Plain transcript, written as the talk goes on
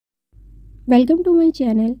Welcome to my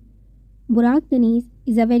channel. Burak Deniz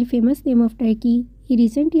is a very famous name of Turkey. He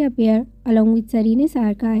recently appeared along with Sarine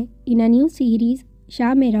Sarkay in a new series,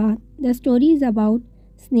 Shah Meran. The story is about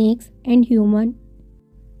snakes and human.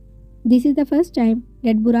 This is the first time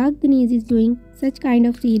that Burak Deniz is doing such kind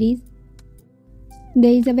of series.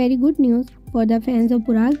 There is a very good news for the fans of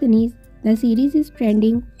Burak Deniz. The series is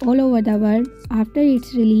trending all over the world after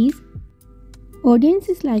its release. Audience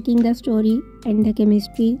is liking the story and the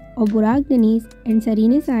chemistry of Burak Deniz and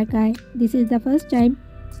Sarine Sarkay. This is the first time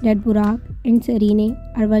that Burak and Sarine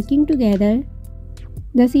are working together.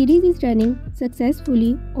 The series is running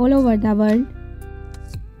successfully all over the world.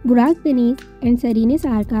 Burak Deniz and Sarine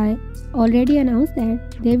Sarkay already announced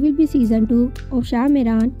that there will be season 2 of Shah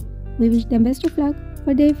Meran. We wish them best of luck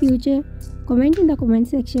for their future. Comment in the comment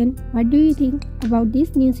section what do you think about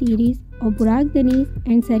this new series of Burak Deniz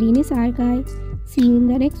and Sarine Sarkay. See you in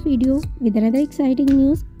the next video with another exciting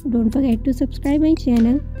news. Don't forget to subscribe my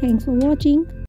channel. Thanks for watching.